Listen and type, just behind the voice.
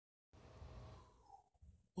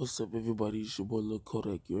What's up, everybody? It's your boy Lil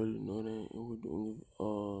Kodak. You already know that, and we're doing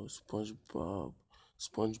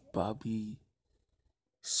SpongeBobby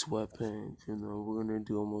sweatpants. We're gonna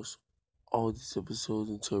do almost all these episodes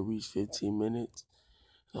until it reach 15 minutes.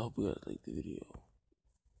 And I hope you guys like the video.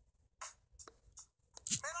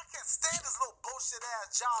 Man, I can't stand this little bullshit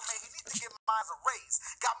ass job, man. He need to get mine a raise.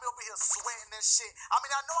 Got me over here sweating and shit. I mean,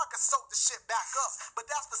 I know I can soak the shit back up, but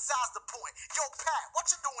that's besides the point. Yo, Pat, what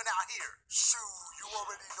you doing out here? Shoot, you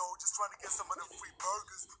already know, just trying to get some of them free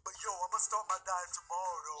burgers. But yo, I'm gonna start my diet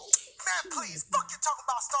tomorrow, though. Man, please, fuck you talking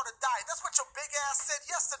about start a diet. That's what your big ass said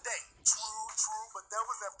yesterday. True, but that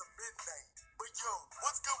was after midnight. But yo,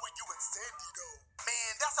 what's good with you and Sandy, though?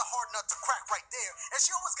 Man, that's a hard nut to crack right there. And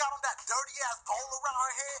she always got on that dirty ass bowl around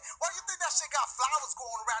her head. Why do you think that shit got flowers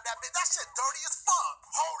going around that bitch? That shit dirty as fuck.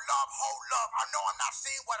 Hold up. I know I'm not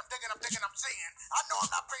seeing what I'm thinking I'm seeing. I know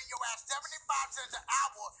I'm not paying your ass 75 cents an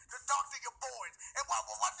hour to talk to your boys. And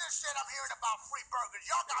what's this shit I'm hearing about free burgers?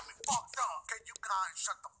 Y'all got me fucked up. Can you kind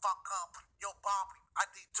shut the fuck up? Yo, Bobby, I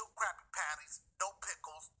need 2 Krabby Patties, no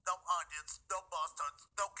pickles, no onions, no mustard,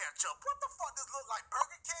 no ketchup. What the fuck does look like,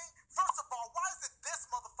 Burger King? First of all, why is it this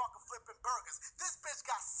motherfucker flipping burgers? This bitch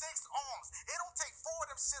got 6 arms. It don't take 4 of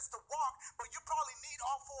them shits to walk, but you probably need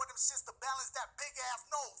all 4 of them shits to balance that big ass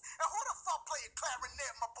nose. And who the fuck playing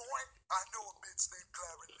clarinet, my boy? I know a bitch named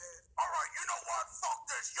Clarinet. Alright, you know what? Fuck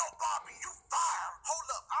this. Yo, Bobby, you fired. Hold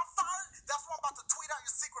up, I'm fired? That's why I'm about to tweet out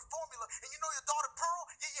your secret formula. And you know your daughter Pearl?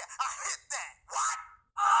 Yeah, I hit that. What?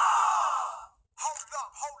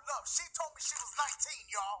 Hold up. She told me she was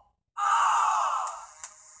 19, y'all.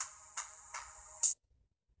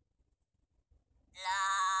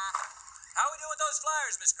 How are we doing with those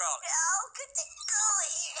flyers, Miss Crawley? Oh, good to go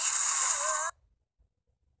here.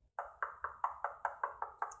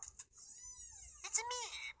 It's me,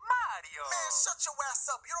 Mario. Man, shut your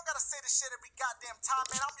ass up. You don't gotta say this shit every goddamn time,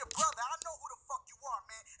 man. I'm your brother. I know who the fuck you are,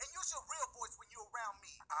 man. And use your real voice when you're around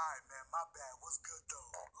me. Alright, man, my bad. What's good,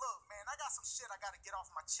 though? Look, man, I got some shit I gotta get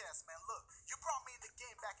off my chest, man. Look, you brought me in the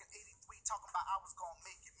game back in 83 talking about I was gonna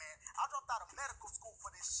make it, man. I dropped out of medical school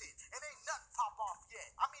for this shit. And ain't nothing pop off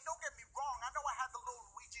yet. I mean, don't get me wrong. I know I had the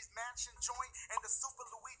little Luigi's Mansion joint and the Super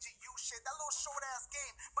Luigi U shit. That little short-ass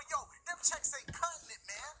game. But yo, them checks ain't cutting it,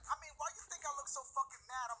 man. I mean, why you think I look so fucking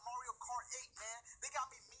mad on Mario Kart 8, man? They got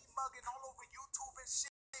me mugging all over YouTube and shit.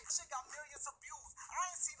 Shit got millions of views.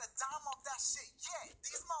 I ain't seen a dime off that shit yet.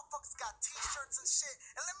 These motherfuckers got t-shirts and shit.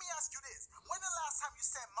 And let me ask you this. When the last time you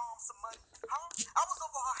sent mom some money? Huh? I was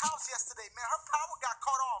over her house yesterday, man. Her power got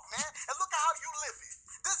cut off, man. And look at how you living.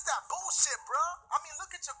 This is that bullshit, bruh. I mean,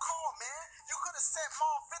 look at your car, man. You could have sent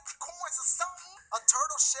mom 50 coins or something. A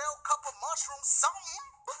turtle shell, cup of mushrooms, something.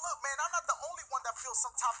 But look, man, I'm not the only one that feels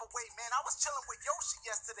some type of way, man. I was chilling with Yoshi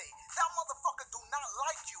yesterday. That motherfucker do not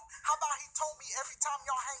like you. How about he told me every time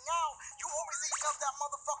y'all hang out, you always eating up that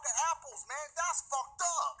motherfucker apples, man. That's fucked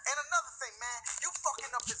up. And another thing, man, you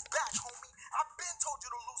fucking up his back, homie. I've been told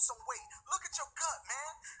you to lose some weight. Look at your gut,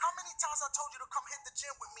 man. How many times I told you to come hit the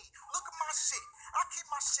gym with me? Look at my shit. I keep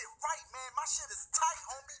my shit right, man. My shit is tight,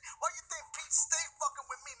 homie. Why you think Pete stay fucking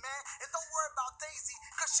with me, man? And don't worry about Daisy,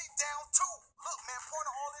 cause she down too. Look, man, point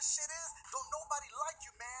of all this shit is, don't nobody like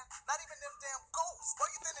you, man. Not even them damn ghosts. Why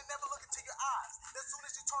you think they never look into your eyes? As soon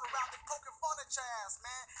as you turn around, they poking fun at your ass,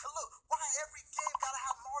 man. And look, why every game gotta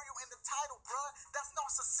have Mario in the title, bruh? That's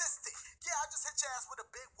narcissistic. Yeah, I just hit your ass with a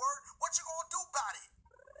big word. What you gonna do about it?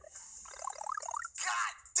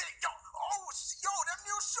 God damn, yo, them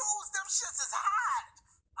new shoes, them shits is hot.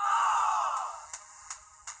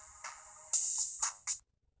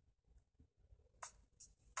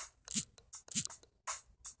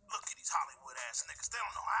 Look at these Hollywood ass niggas. They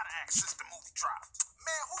don't know how to act since the movie dropped.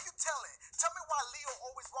 Man, who you telling? Tell me why Leo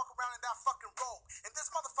always walk around in that fucking robe, and this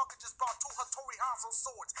motherfucker just brought 2 Hattori Hanzo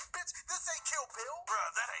swords. Bitch, this ain't Kill Bill. Bruh,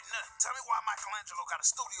 that ain't nothing. Tell me why Michelangelo got a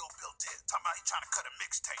studio built in. Talking about he trying to cut a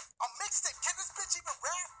mixtape. A mixtape? Can this bitch even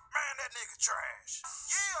rap? Man, that nigga trash.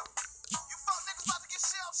 Yeah. You fuck niggas about to get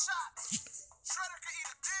shell shot. Shredder can eat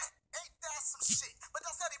a dick. Ain't that some shit? But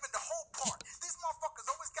that's not even the whole part. These motherfuckers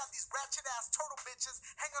always got these ratchet ass turtle bitches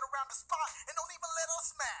hanging around the spot and don't even let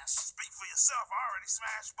us smash. Speak for yourself. I already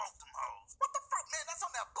smashed both them hoes. What the fuck, man? That's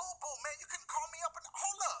on that boo-boo, man. You couldn't call me up and...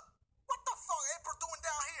 Hold up. What the fuck April doing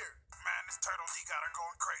down here? Man, this Turtle D got her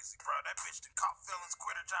going crazy, bro. That bitch done caught feelings,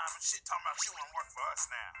 quit her job and shit, talking about she won't work for us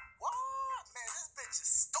now. What? Man, this bitch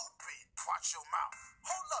is stupid. Watch your mouth.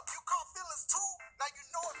 Hold up, you caught feelings too? Now you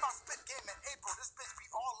know if I spit game in April, this bitch be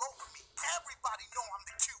all over me. Everybody know I'm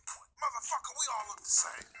the cute one. Motherfucker, we all look the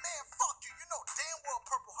same. Man, fuck you. You know damn well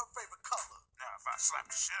purple her favorite color. Now, if I slap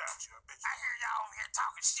the shit out you, I bet you... I hear y'all over here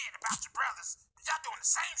talking shit about your brothers, but y'all doing the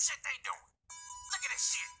same shit they doing. Look Look at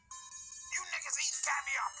this shit. You niggas eating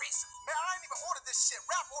caviar pizza. Man, I ain't even ordered this shit.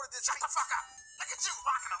 Rap ordered this. Shut the fuck up. Look at you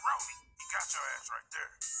rocking a roadie. He got your ass right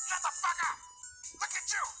there. Shut the fuck up. Look at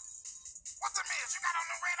you. What them is? You got on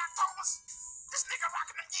them red Octobers? This nigga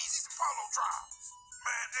rocking them Yeezys and polo drives.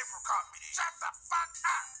 Man, April caught me these. Shut the fuck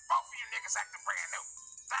up. Both of you niggas acting brand new.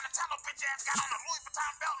 Donatello bitch ass got on a Louis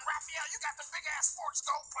Vuitton belt and Raphael, you got the big ass forks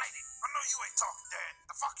gold plated. I know you ain't talking, Dad.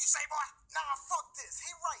 The fuck you say, boy? Nah, fuck this. He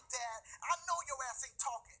right, Dad. I know your ass ain't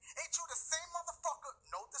talking. Ain't you the same motherfucker,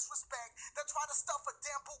 no disrespect, that tried to stuff a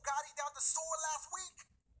damn Bugatti down the sewer last week?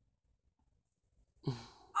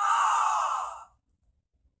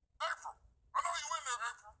 April, I know you in there,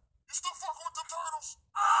 April. You still fucking with them turtles?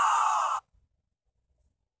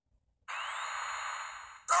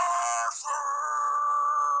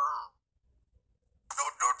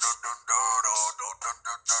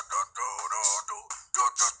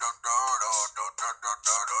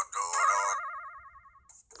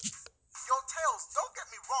 Yo, Tails, don't get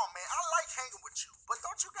me wrong, man. I like hanging with you, but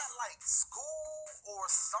don't you got, like, school or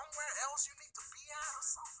somewhere else you need to be at or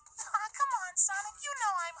something? Come on, Sonic. You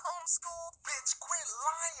know I'm homeschooled. Bitch, quit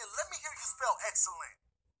lying. Let me hear you spell excellent.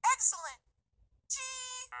 Excellent. G.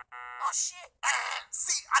 Oh, shit.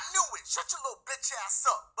 See, I knew it. Shut your little bitch ass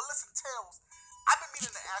up. But listen, Tails, I've been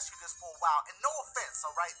meaning to ask you this for a while, and no offense,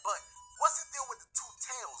 all right? But what's the deal with the two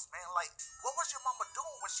tails, man? Like, what was your mama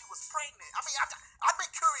doing when she was pregnant? I mean, I've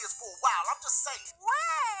been curious for a while. I'm just saying.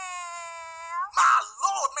 Well. My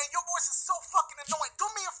lord, man, your voice is so fucking annoying. Do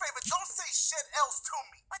me a favor. Don't say shit else to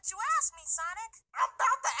me. But you asked me, Sonic. I'm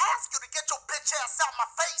about to ask you to get your bitch ass out my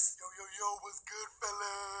face. Yo, what's good,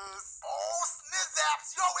 fellas? Oh,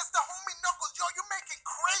 snizzaps. Yo, it's the homie Knuckles. Yo, you making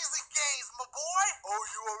crazy gains, my boy. Oh,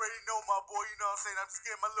 you already know, my boy. You know what I'm saying? I'm just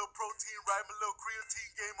getting my little protein right, my little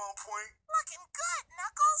creatine game on point. Looking good,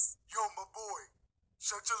 Knuckles. Yo, my boy,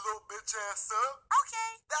 shut your little bitch ass up.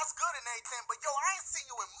 Okay. That's good and everything, but yo, I ain't seen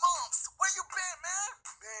you in months. Where you been, man?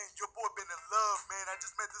 Man, your boy been in love, man. I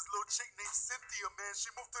just met this little chick named Cynthia, man. She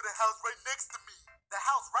moved to the house right next to me. The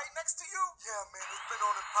house right next to you? Yeah, man, it's been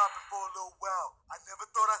on and popping for a little while. I never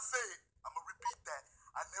thought I'd say it. I'ma repeat that.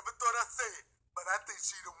 I never thought I'd say it, but I think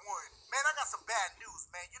she the one. Man, I got some bad news,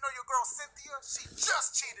 man. You know your girl Cynthia? She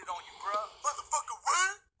just cheated on you, bruh. Motherfucker,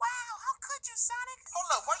 what? Wow, how could you, Sonic? Hold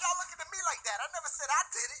up, why y'all looking at me like that? I never said I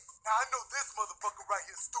did it. Now, I know this motherfucker right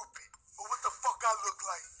here stupid, but what the fuck I look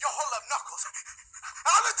like? Yo, hold up, Knuckles.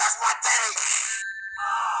 I look, that's my thing!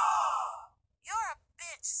 You're a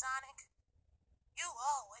bitch, Sonic. You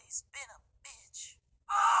always been a bitch.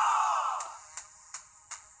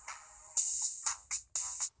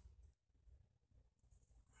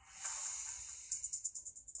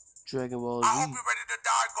 Dragon Ball I Z. hope you're ready to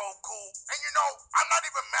die, Goku. And you know, I'm not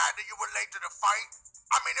even mad that you were late to the fight.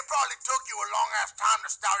 I mean, it probably took you a long-ass time to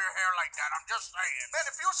style your hair like that. I'm just saying. Man,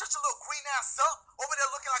 if you was such a little green ass up, over there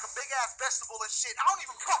looking like a big ass vegetable and shit, I don't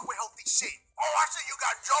even fuck with healthy shit. Oh, I see you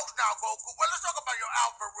got jokes now, Goku. Well, let's talk about your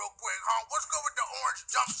outfit real quick, huh? What's good with the orange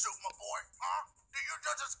jumpsuit, my boy? Huh? Did you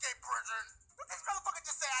just escape prison? What this motherfucker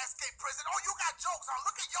just say I escaped prison? Oh, you got jokes, huh?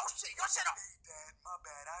 Look at your shit. Your shit up. Hey, Dad, my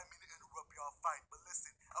bad. I didn't mean to interrupt y'all fight, but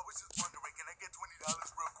listen, I was just wondering, can I get $20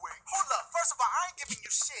 real quick? Hold up. First of all, I ain't giving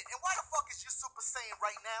you shit. And why the fuck is you Super Saiyan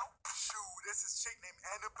right now? Shoot, there's this chick named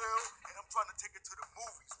Annabelle, and I'm trying to take her to the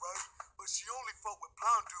movies, right? But she only fought with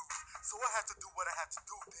blonde dudes, so I had to do what I had to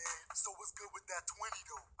do, Dad. So what's good with that 20,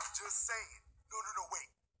 though? I'm just saying. No,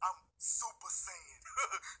 wait. I'm Super Saiyan.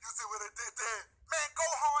 You see what I did there? Man,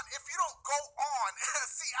 Gohan, if you don't go on,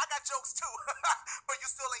 see, I got jokes too. But you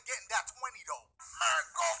still ain't getting that 20, though. Man,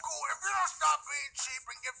 Goku, if you don't stop being cheap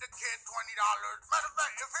and give the kid $20, matter of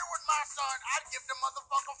fact, if he was my son, I'd give the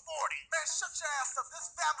motherfucker 40. Man, shut your ass up. This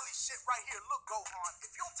family shit right here. Look, Gohan, if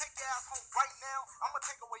you don't take your ass home right now, I'm gonna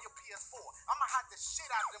take away your PS4. I'm gonna hack the shit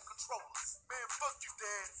out of them controllers. Man, fuck you,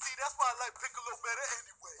 Dad. See, that's why I like Piccolo better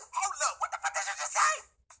anyway. Hold up, what the fuck did you just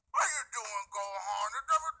say? How you doing, Gohan?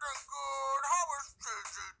 Is everything good? How is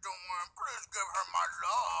Gigi doing? Please give her my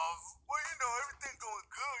love. Well, you know, everything going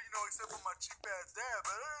good, you know, except for my cheap ass dad,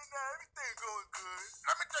 but other than that, everything going good.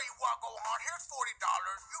 Let me tell you what, Gohan. Here's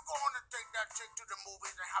 $40. You go on and take that chick to the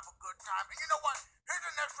movies and have a good time. And you know what? Here's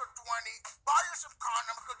an extra 20. Buy you some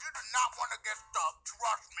condoms because you do not want to get stuck.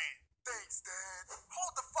 Trust me. Thanks, Dad.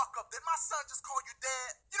 Hold the fuck up. Did my son just call you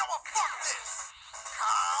Dad? You know what? Fuck this.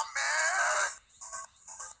 Come in.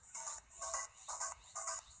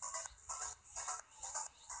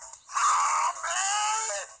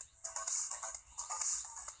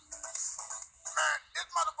 Man, this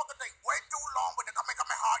motherfucker take way too long with the coming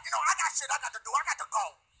hard. You know, I got shit I got to do. I got to go.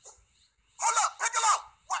 Hold up, Piccolo.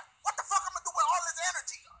 What the fuck I'm gonna do with all this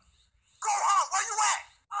energy? Gohan, where you at?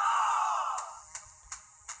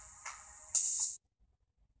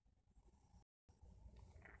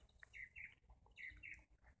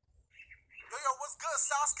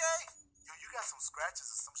 Sasuke? Yo, you got some scratches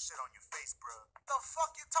or some shit on your face, bro. The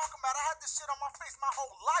fuck you talking about? I had this shit on my face my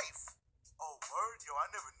whole life. Oh, word? Yo, I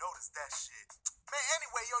never noticed that shit. Man,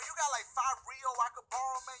 anyway, yo, you got like 5 Rio I could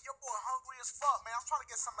borrow, man? Your boy hungry as fuck, man. I'm trying to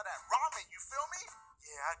get some of that ramen, you feel me?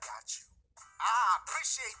 Yeah, I got you.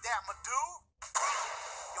 Appreciate that, my dude.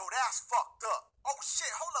 Yo, that's fucked up. Oh, shit,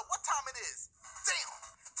 hold up. What time it is? Damn,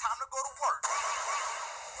 time to go to work.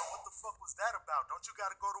 Yo, what the fuck was that about? Don't you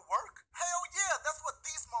gotta go to work? Hell yeah, that's what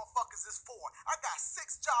these motherfuckers is for. I got 6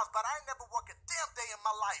 jobs, but I ain't never worked a damn day in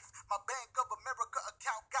my life. My Bank of America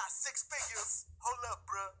account got 6 figures. Hold up,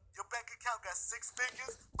 bruh. Your bank account got 6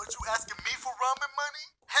 figures, but you asking me for ramen money?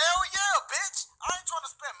 Hell yeah, bitch. I ain't trying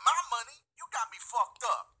to spend my money. You got me fucked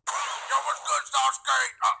up. Yo, what's good, Sasuke?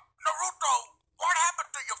 Naruto, what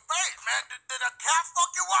happened to your face, man? Did a cat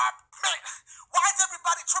fuck you up? Man, why is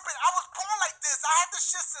everybody tripping? I was born like this. I had this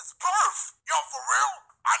shit since birth. Yo, for real?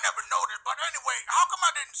 I never noticed, but anyway, how come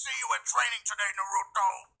I didn't see you at training today, Naruto?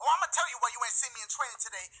 Oh, I'm gonna tell you why you ain't seen me in training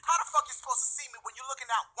today. How the fuck you supposed to see me when you're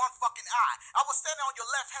looking out one fucking eye? I was standing on your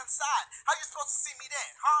left-hand side. How you supposed to see me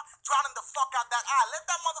then, huh? Drowning the fuck out that eye. Let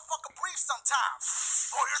that motherfucker breathe sometimes.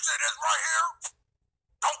 Oh, you see this right here?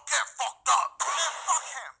 Don't get fucked up. Man, fuck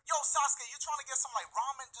him. Yo, Sasuke, you trying to get some like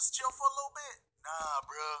ramen, just chill for a little bit? Nah,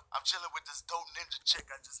 bro. I'm chilling with this dope ninja chick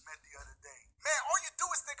I just met the other day. Man, all you do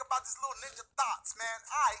is think about these little ninja thoughts, man.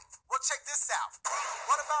 Alright, well check this out.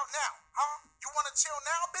 What about now, huh? You wanna chill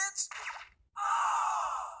now, bitch?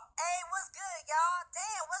 Hey, what's good, y'all?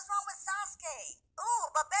 Damn, what's wrong with Sasuke? Ooh,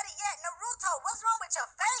 but better yet, Naruto, what's wrong with your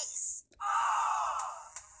face?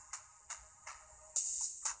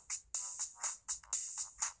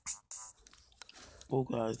 Well,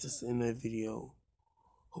 guys, that's the end of the video.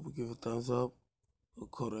 Hope you give a thumbs up.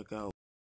 Kodak out.